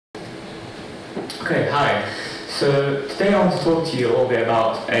Okay, hi. So today I want to talk to you a little bit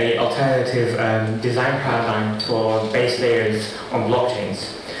about an alternative design paradigm for base layers on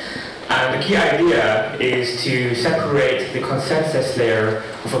blockchains. And the key idea is to separate the consensus layer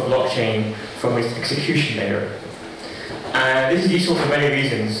of a blockchain from its execution layer. And this is useful for many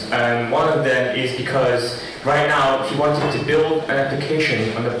reasons. One of them is because right now, if you wanted to build an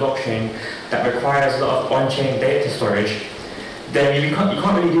application on the blockchain that requires a lot of on-chain data storage, then you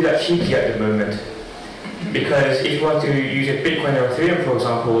can't really do that cheaply at the moment. Because if you want to use a Bitcoin or Ethereum, for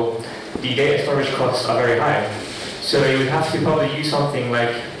example, the data storage costs are very high. So you would have to probably use something like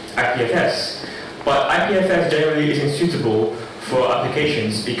IPFS. But IPFS generally isn't suitable for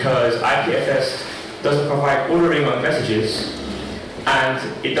applications because IPFS doesn't provide ordering on messages,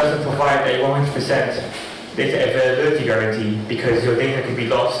 and it doesn't provide a 100% data availability guarantee because your data could be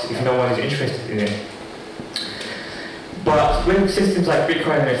lost if no one is interested in it. But with systems like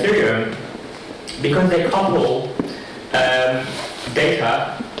Bitcoin and Ethereum, because they couple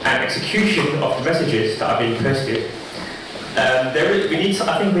data and execution of the messages that are being posted, I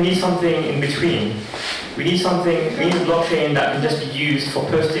think we need something in between. We need a blockchain that can just be used for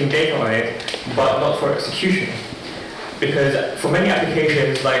posting data on it, but not for execution. Because for many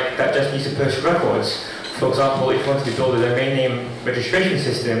applications like that just needs to post records, for example, if you wanted to build a domain name registration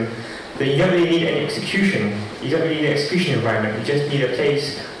system, then you don't really need any execution. You don't really need an execution environment. You just need a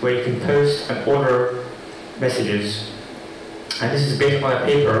place where you can post and order messages. And this is based on a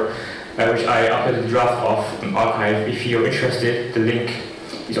paper which I uploaded the draft of on archive. If you're interested, the link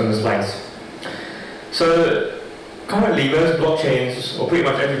is on the slides. So currently most blockchains, or pretty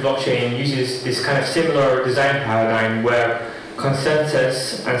much every blockchain, uses this kind of similar design paradigm where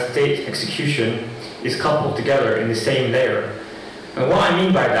consensus and state execution is coupled together in the same layer. And what I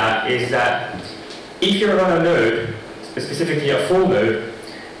mean by that is that if you're on a node, specifically a full node,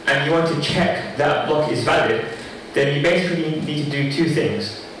 and you want to check that block is valid, then you basically need to do two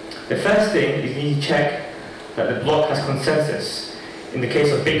things. The first thing is you need to check that the block has consensus. In the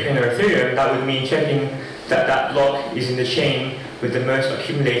case of Bitcoin or Ethereum, that would mean checking that that block is in the chain with the most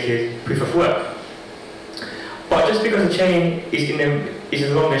accumulated proof of work. But just because the chain is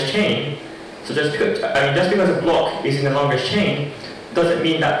the longest chain, so just because a block is in the longest chain, doesn't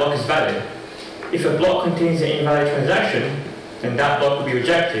mean that block is valid. If a block contains an invalid transaction, then that block will be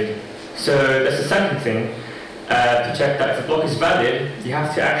rejected. So that's the second thing. To check that if a block is valid, you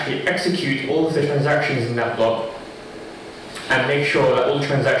have to actually execute all of the transactions in that block and make sure that all the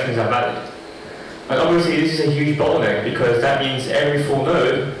transactions are valid. And obviously this is a huge bottleneck because that means every full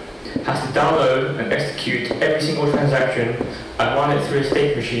node has to download and execute every single transaction and run it through a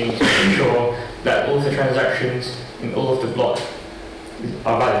state machine to ensure that all of the transactions in all of the block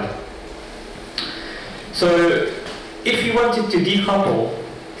are valid. So if you wanted to decouple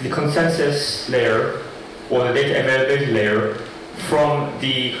the consensus layer or the data availability layer from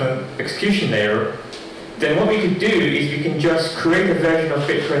the execution layer, then what we could do is we can just create a version of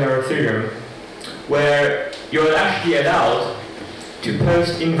Bitcoin or Ethereum where you're actually allowed to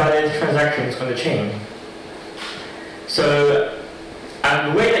post invalid transactions on the chain. So,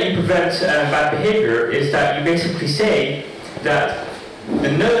 and the way that you prevent bad behavior is that you basically say that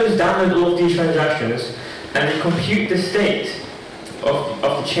the nodes download all of these transactions and they compute the state of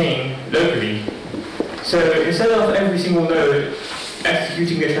the chain locally. So instead of every single node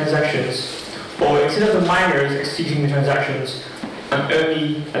executing the transactions, or instead of the miners executing the transactions and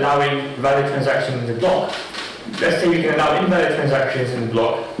only allowing valid transactions in the block, let's say we can allow invalid transactions in the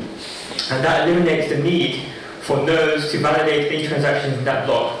block, and that eliminates the need for nodes to validate any transactions in that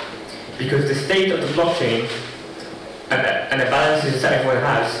block, because the state of the blockchain and the balances that everyone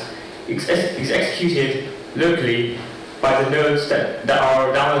has is executed locally by the nodes that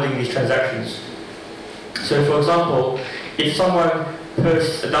are downloading these transactions. So for example, if someone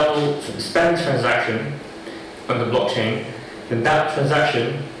posts a double spend transaction on the blockchain, then that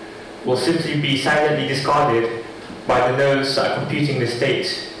transaction will simply be silently discarded by the nodes that are computing the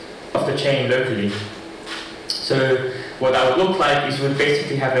state of the chain locally. So what that would look like is we would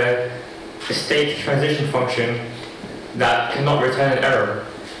basically have a state transition function that cannot return an error.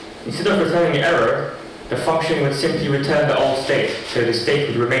 Instead of returning an error, the function would simply return the old state, so the state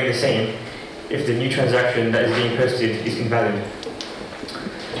would remain the same if the new transaction that is being posted is invalid.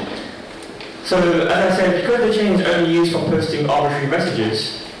 So, as I said, because the chain is only used for posting arbitrary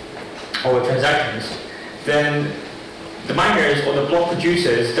messages or transactions, then the miners or the block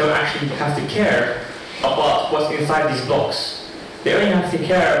producers don't actually have to care about what's inside these blocks. They only have to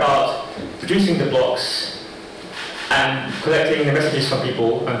care about producing the blocks and collecting the messages from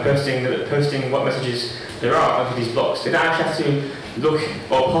people and posting what messages there are onto these blocks. They don't actually have to look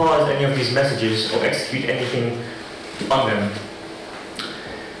or parse any of these messages or execute anything on them.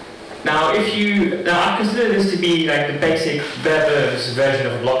 Now, I consider this to be like the basic bare bones version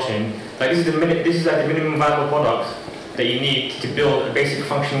of a blockchain. Like this is like the minimum viable product that you need to build a basic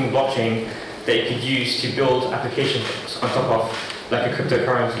functioning blockchain that you could use to build applications on top of like a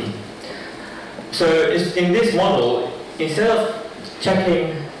cryptocurrency. So in this model, instead of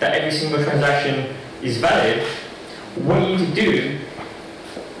checking that every single transaction is valid, what you need to do,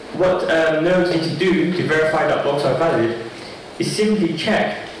 what nodes need to do to verify that blocks are valid, is simply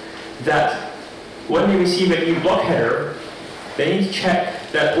check that when they receive a new block header, they need to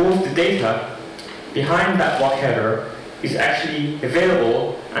check that all of the data behind that block header is actually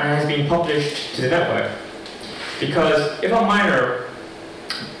available and has been published to the network. Because if a miner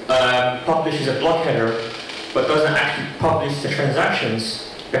publishes a block header but doesn't actually publish the transactions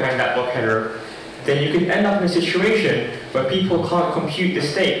behind that block header, then you could end up in a situation where people can't compute the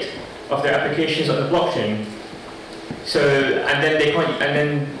state of their applications on the blockchain. So, and then they can't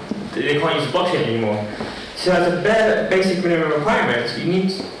use the blockchain anymore. So as a bare basic minimum requirement, you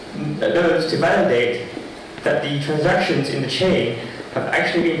need those to validate that the transactions in the chain have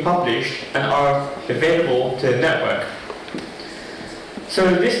actually been published and are available to the network.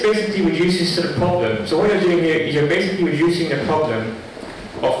 So this basically reduces the problem. So what you're doing here is you're basically reducing the problem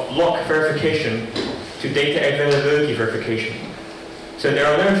of block verification to data availability verification. So there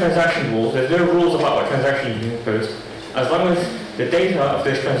are no transaction rules, there's no rules about what transactions you can post, as long as the data of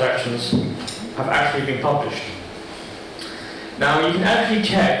those transactions have actually been published. Now you can actually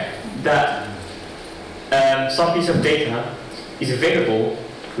check that some piece of data is available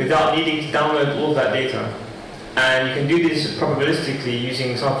without needing to download all of that data. And you can do this probabilistically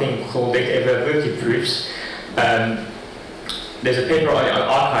using something called data availability proofs. There's a paper on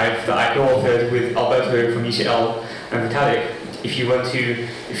arXiv that I co-authored with Alberto from UCL and Vitalik. If you're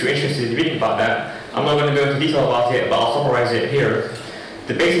interested in reading about that, I'm not going to go into detail about it, but I'll summarize it here.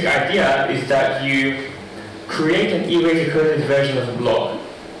 The basic idea is that you create an erasure-coded version of a block,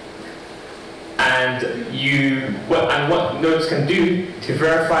 and what nodes can do to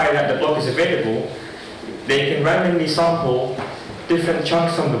verify that the block is available, they can randomly sample different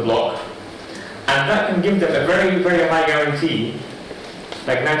chunks from the block, and that can give them a very, very high guarantee,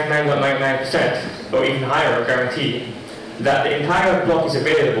 like 99.99% or even higher guarantee, that the entire block is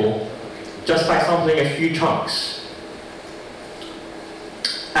available just by sampling a few chunks.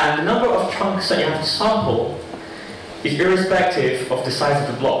 And the number of chunks that you have to sample is irrespective of the size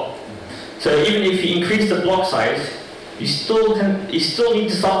of the block. So even if you increase the block size, you still need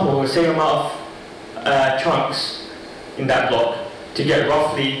to sample the same amount of chunks in that block to get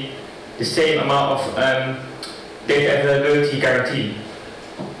roughly the same amount of data availability guarantee.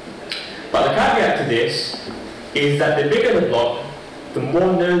 But the caveat to this is that the bigger the block, the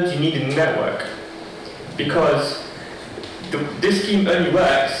more nodes you need in the network. Because this scheme only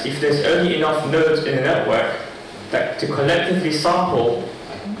works if there's only enough nodes in the network that to collectively sample,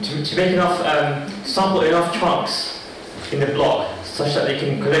 to make enough, sample enough chunks in the block such that they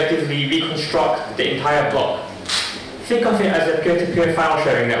can collectively reconstruct the entire block. Think of it as a peer-to-peer file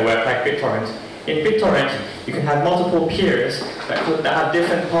sharing network like BitTorrent. In BitTorrent, you can have multiple peers that have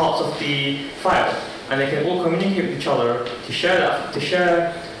different parts of the file, and they can all communicate with each other to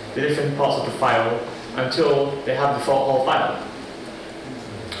share the different parts of the file until they have the whole file.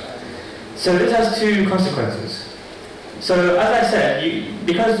 So this has two consequences. So as I said,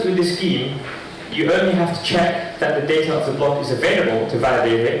 because with this scheme, you only have to check that the data of the block is available to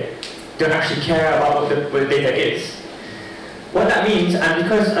validate it. You don't actually care about what the data is. What that means, and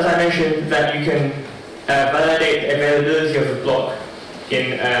because, as I mentioned, that you can validate the availability of the block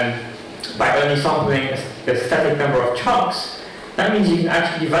by only sampling a static number of chunks, that means you can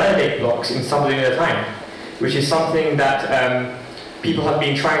actually validate blocks in sampling at a time, which is something that people have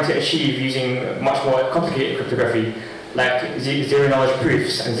been trying to achieve using much more complicated cryptography, like zero-knowledge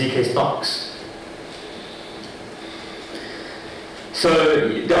proofs and ZK stocks. So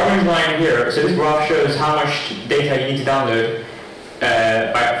the orange line here, so this graph shows how much data you need to download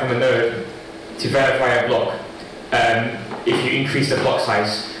from a node to verify a block if you increase the block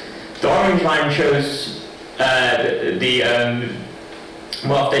size. The orange line shows the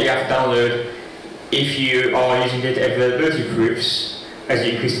amount of data you have to download if you are using data availability proofs as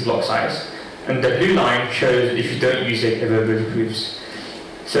you increase the block size. And the blue line shows if you don't use data availability proofs.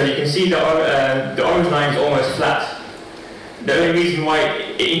 So you can see the orange line is almost flat. The only reason why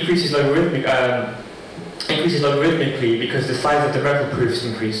it increases logarithmically because the size of the metal proofs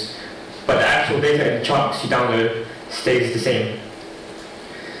increase, but the actual data in the chunks you download stays the same.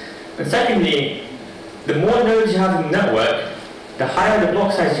 And secondly, the more nodes you have in the network, the higher the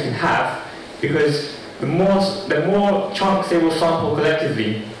block size you can have, because the more chunks they will sample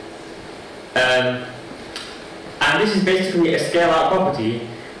collectively. And this is basically a scale-out property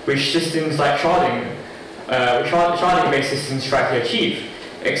which systems like sharding-based systems try to achieve,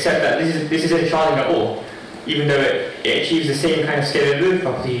 except that this isn't sharding at all, even though it achieves the same kind of scalability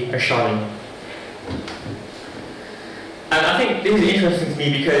property as sharding. And I think this is interesting to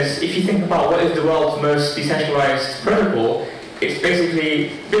me because if you think about what is the world's most decentralized protocol, it's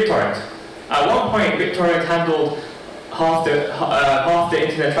basically BitTorrent. At one point, BitTorrent handled half the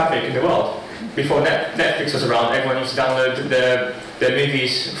internet traffic in the world. Before Netflix was around, everyone used to download the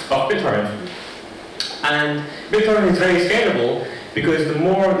movies of BitTorrent. And BitTorrent is very scalable because the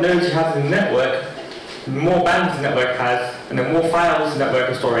more nodes you have in the network, the more bandwidth the network has, and the more files the network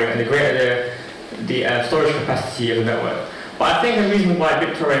is storing, and the greater the storage capacity of the network. But I think the reason why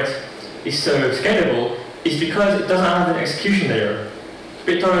BitTorrent is so scalable is because it doesn't have an execution layer.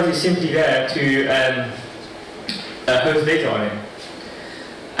 BitTorrent is simply there to host data on it.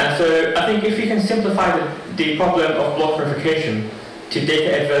 And so I think if we can simplify the problem of block verification to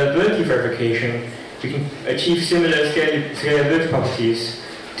data availability verification, we can achieve similar scalability properties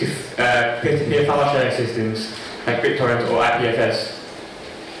to peer-to-peer file sharing systems like BitTorrent or IPFS.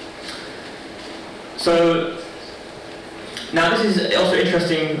 So now this is also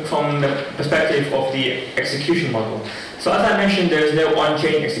interesting from the perspective of the execution model. So as I mentioned, there is no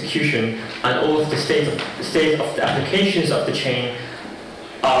on-chain execution, and all of the state of the applications of the chain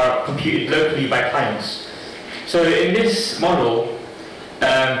are computed locally by clients. So in this model,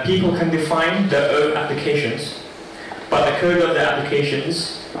 people can define their own applications, but the code of the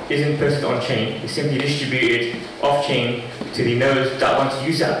applications isn't posted on-chain. It's simply distributed off-chain to the nodes that want to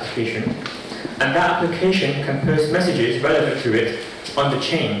use the application. And that application can post messages relevant to it on the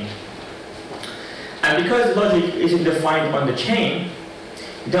chain. And because the logic isn't defined on the chain,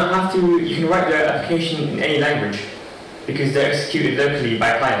 you can write the application in any language, because they're executed locally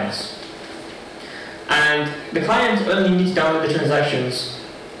by clients. And the clients only need to download the transactions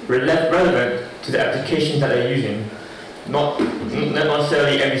relevant to the applications that they're using, not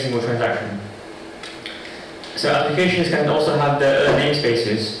necessarily every single transaction. So applications can also have their own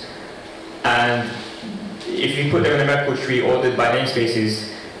namespaces, and if you put them in a Merkle tree ordered by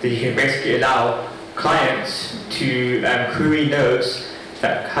namespaces, then you can basically allow clients to query nodes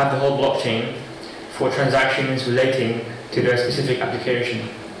that have the whole blockchain for transactions relating to their specific application.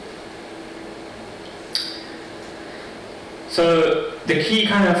 So the key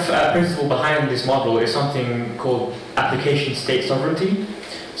kind of principle behind this model is something called application state sovereignty.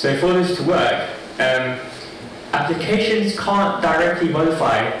 So for this to work, applications can't directly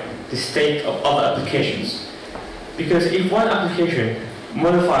modify the state of other applications. Because if one application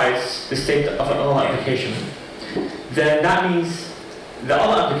modifies the state of another application, then that means the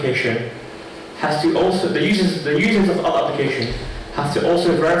other application has to also, the users of the other application have to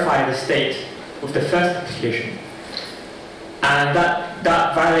also verify the state of the first application. And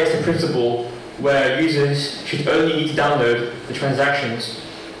that violates the principle where users should only need to download the transactions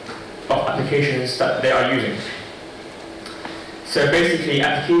of applications that they are using. So basically,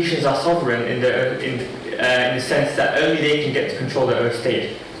 applications are sovereign in the sense that only they can get to control their own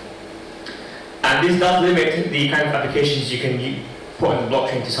state. And this does limit the kind of applications you can put on the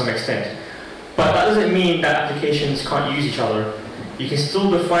blockchain to some extent. But that doesn't mean that applications can't use each other. You can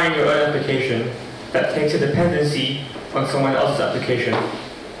still define your own application that takes a dependency on someone else's application,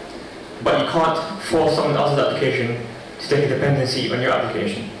 but you can't force someone else's application to take a dependency on your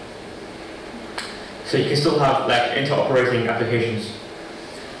application. So you can still have like interoperating applications.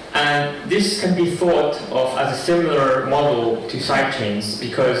 And this can be thought of as a similar model to sidechains,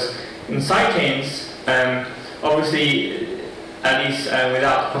 because in sidechains, obviously, at least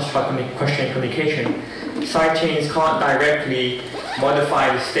without cross-chain communication, sidechains can't directly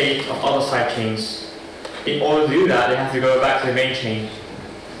modify the state of other sidechains. In order to do that, they have to go back to the main chain,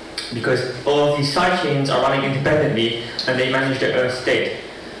 because all of these sidechains are running independently and they manage their own state.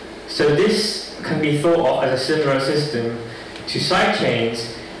 So this can be thought of as a similar system to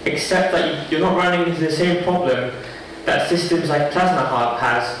sidechains, except that you're not running into the same problem that systems like Plasma Hub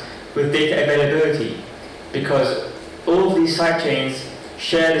has with data availability, because all of these sidechains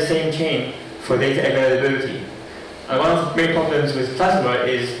share the same chain for data availability. And one of the main problems with Plasma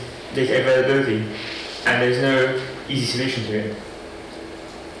is data availability, and there's no easy solution to it.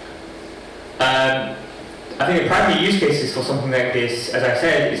 I think the primary use cases for something like this, as I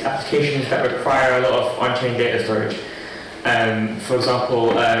said, is applications that require a lot of on-chain data storage. For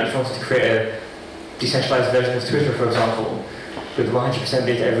example, if you wanted to create a decentralized version of Twitter, for example, with 100%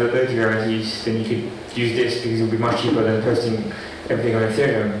 data availability guarantees, then you could use this because it will be much cheaper than posting everything on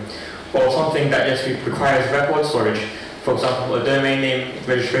Ethereum. Or something that just requires record storage, for example, a domain name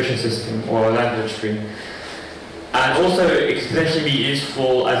registration system or a land registry. And also, it could potentially be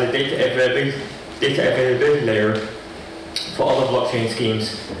useful as a data availability layer for other blockchain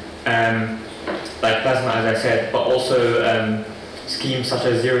schemes, like Plasma, as I said, but also schemes such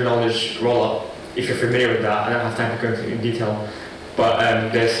as zero-knowledge rollup. If you're familiar with that, I don't have time to go into it in detail, but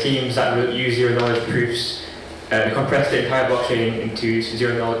there's schemes that will use zero-knowledge proofs. They compress the entire blockchain into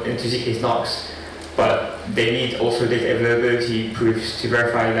zk snarks, but they need also data availability proofs to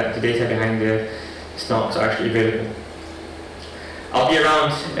verify that the data behind the snarks are actually available. I'll be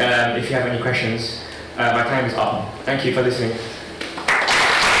around if you have any questions. My time is up. Thank you for listening.